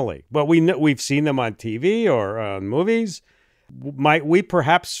personally. But we've seen them on TV or on movies. Might we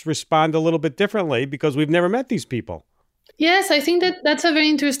perhaps respond a little bit differently because we've never met these people? Yes, I think that's a very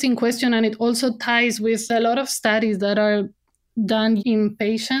interesting question. And it also ties with a lot of studies that are done in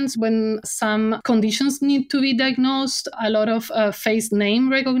patients when some conditions need to be diagnosed. A lot of face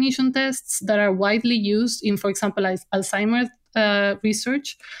name recognition tests that are widely used in, for example, Alzheimer's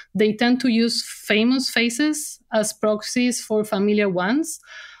research. They tend to use famous faces as proxies for familiar ones.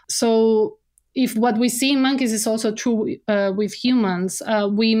 So if what we see in monkeys is also true with humans,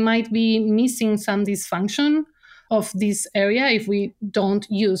 we might be missing some dysfunction of this area if we don't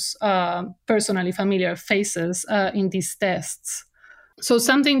use personally familiar faces in these tests. So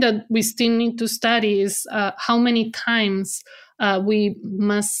something that we still need to study is how many times we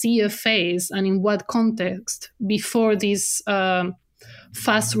must see a face and in what context before these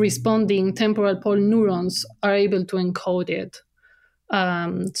fast responding temporal pole neurons are able to encode it.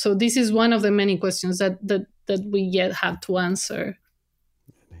 So this is one of the many questions that we yet have to answer.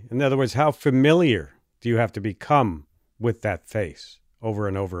 In other words, how familiar do you have to become with that face over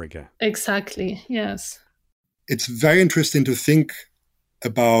and over again? Exactly, yes. It's very interesting to think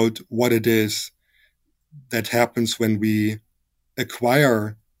about what it is that happens when we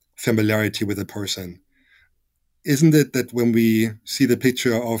acquire familiarity with a person. Isn't it that when we see the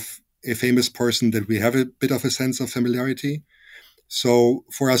picture of a famous person that we have a bit of a sense of familiarity? So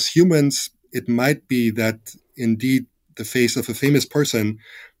for us humans, it might be that indeed the face of a famous person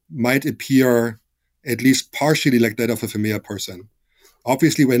might appear at least partially like that of a familiar person.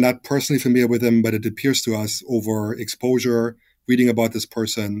 Obviously, we're not personally familiar with them, but it appears to us over exposure reading about this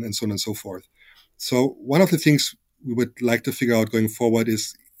person, and so on and so forth. So one of the things we would like to figure out going forward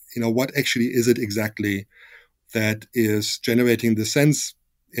is, what actually is it exactly that is generating the sense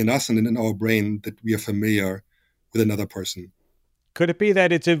in us and in our brain that we are familiar with another person. Could it be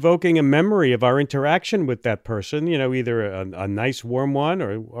that it's evoking a memory of our interaction with that person, either a nice warm one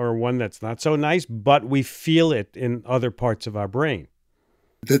or one that's not so nice, but we feel it in other parts of our brain?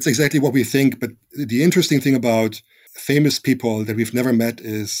 That's exactly what we think. But the interesting thing about famous people that we've never met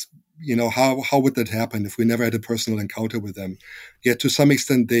is, how would that happen if we never had a personal encounter with them? Yet to some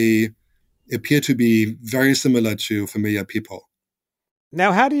extent, they appear to be very similar to familiar people.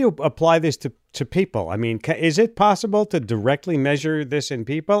 Now, how do you apply this to people? I mean, is it possible to directly measure this in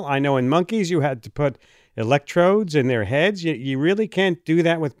people? I know in monkeys you had to put electrodes in their heads. You really can't do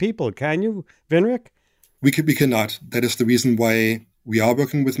that with people, can you, Vinrik? We cannot. That is the reason why we are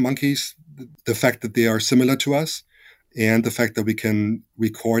working with monkeys. The fact that they are similar to us and the fact that we can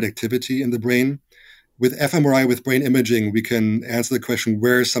record activity in the brain. With fMRI, with brain imaging, we can answer the question,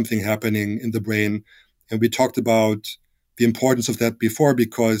 where is something happening in the brain? And we talked about the importance of that before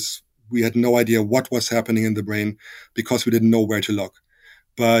because we had no idea what was happening in the brain because we didn't know where to look.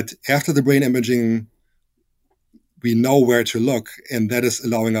 But after the brain imaging, we know where to look, and that is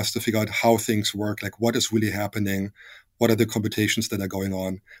allowing us to figure out how things work, like what is really happening, what are the computations that are going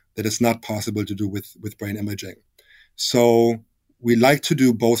on that is not possible to do with brain imaging. So we like to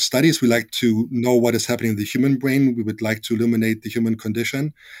do both studies. We like to know what is happening in the human brain. We would like to illuminate the human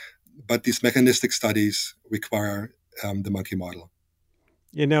condition. But these mechanistic studies require the monkey model.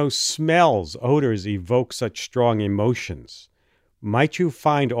 Smells, odors evoke such strong emotions. Might you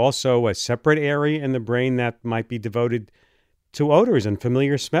find also a separate area in the brain that might be devoted to odors and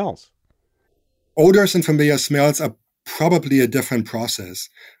familiar smells? Odors and familiar smells are probably a different process.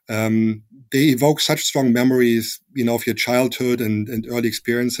 They evoke such strong memories, of your childhood and early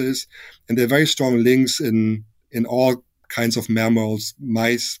experiences. And they're very strong links in all kinds of mammals,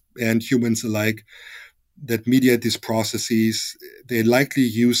 mice and humans alike, that mediate these processes. They likely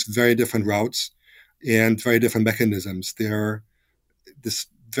use very different routes and very different mechanisms. This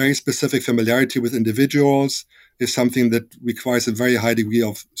very specific familiarity with individuals is something that requires a very high degree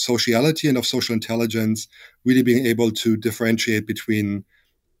of sociality and of social intelligence, really being able to differentiate between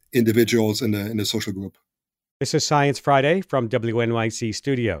individuals in a social group. This is Science Friday from WNYC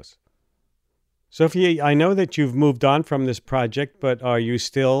Studios. Sophie, I know that you've moved on from this project, but are you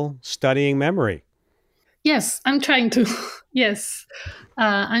still studying memory? Yes, I'm trying to. Yes,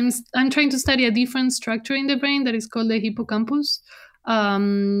 I'm trying to study a different structure in the brain that is called the hippocampus,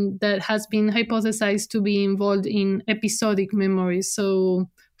 that has been hypothesized to be involved in episodic memory. So,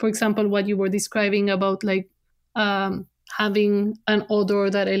 for example, what you were describing about having an odor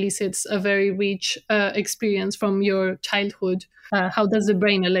that elicits a very rich experience from your childhood. How does the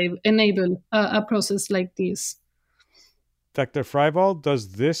brain enable a process like this? Dr. Freiwald,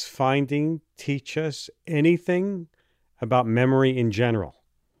 does this finding teach us anything about memory in general?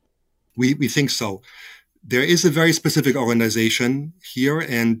 We think so. There is a very specific organization here,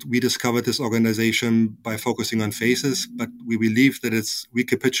 and we discovered this organization by focusing on faces, but we believe that it's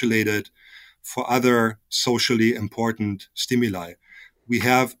recapitulated for other socially important stimuli. We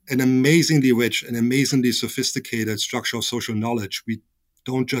have an amazingly rich and amazingly sophisticated structural social knowledge. We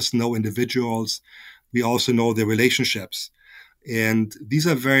don't just know individuals, we also know their relationships. And these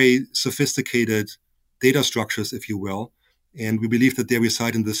are very sophisticated data structures, if you will, and we believe that they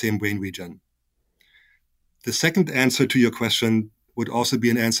reside in the same brain region. The second answer to your question would also be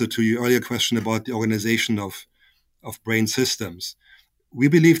an answer to your earlier question about the organization of brain systems. We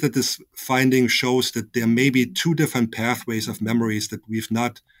believe that this finding shows that there may be two different pathways of memories that we've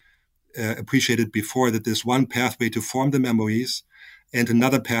not appreciated before, that there's one pathway to form the memories and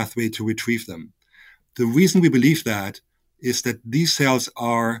another pathway to retrieve them. The reason we believe that is that these cells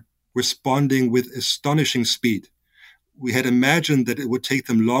are responding with astonishing speed. We had imagined that it would take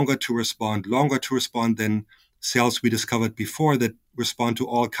them longer to respond than cells we discovered before that respond to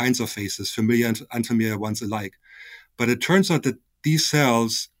all kinds of faces, familiar and unfamiliar ones alike. But it turns out that these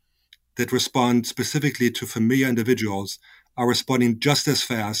cells that respond specifically to familiar individuals are responding just as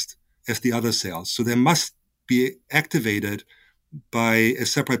fast as the other cells. So they must be activated by a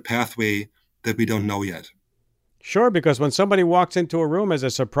separate pathway that we don't know yet. Sure, because when somebody walks into a room as a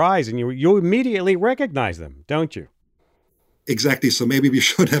surprise and you immediately recognize them, don't you? Exactly. So maybe we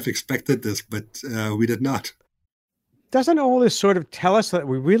should have expected this, but we did not. Doesn't all this sort of tell us that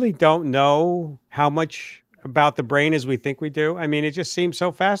we really don't know how much about the brain as we think we do? I mean, it just seems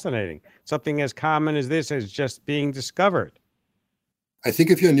so fascinating. Something as common as this is just being discovered. I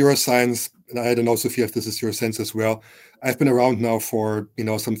think if you're in neuroscience, and I don't know, Sophia, if this is your sense as well, I've been around now for,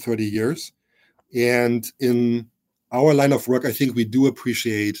 some 30 years. And in our line of work, I think we do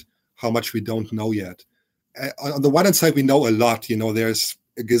appreciate how much we don't know yet. On the one hand side, we know a lot. There's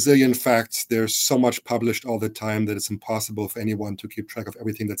a gazillion facts. There's so much published all the time that it's impossible for anyone to keep track of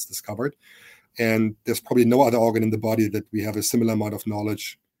everything that's discovered. And there's probably no other organ in the body that we have a similar amount of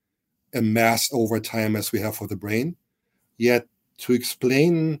knowledge amassed over time as we have for the brain. Yet to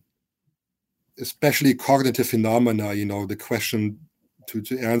explain, especially cognitive phenomena, the question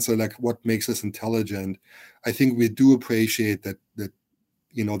to answer, like, what makes us intelligent, I think we do appreciate that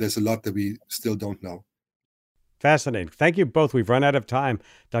there's a lot that we still don't know. Fascinating. Thank you both. We've run out of time.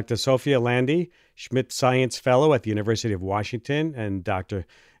 Dr. Sophia Landy, Schmidt Science Fellow at the University of Washington, and Dr.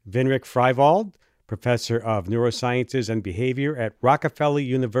 Vinrik Freiwald, Professor of Neurosciences and Behavior at Rockefeller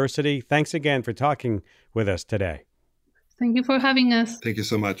University. Thanks again for talking with us today. Thank you for having us. Thank you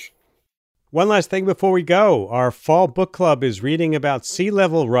so much. One last thing before we go. Our fall book club is reading about sea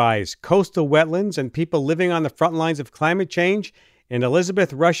level rise, coastal wetlands, and people living on the front lines of climate change in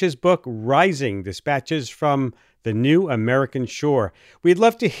Elizabeth Rush's book, Rising, Dispatches from the New American Shore. We'd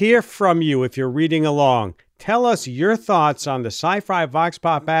love to hear from you if you're reading along. Tell us your thoughts on the Sci-Fi Vox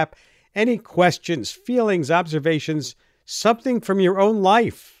Pop app, any questions, feelings, observations, something from your own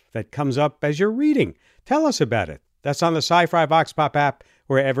life that comes up as you're reading. Tell us about it. That's on the Sci-Fi Vox Pop app,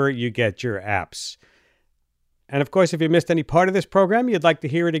 wherever you get your apps. And of course, if you missed any part of this program, you'd like to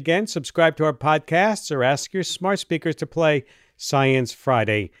hear it again, subscribe to our podcasts or ask your smart speakers to play Science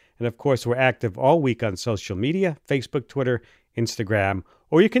Friday. And of course, we're active all week on social media, Facebook, Twitter, Instagram,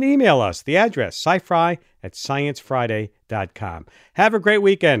 or you can email us. The address, scifri@sciencefriday.com. Have a great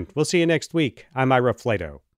weekend. We'll see you next week. I'm Ira Flato.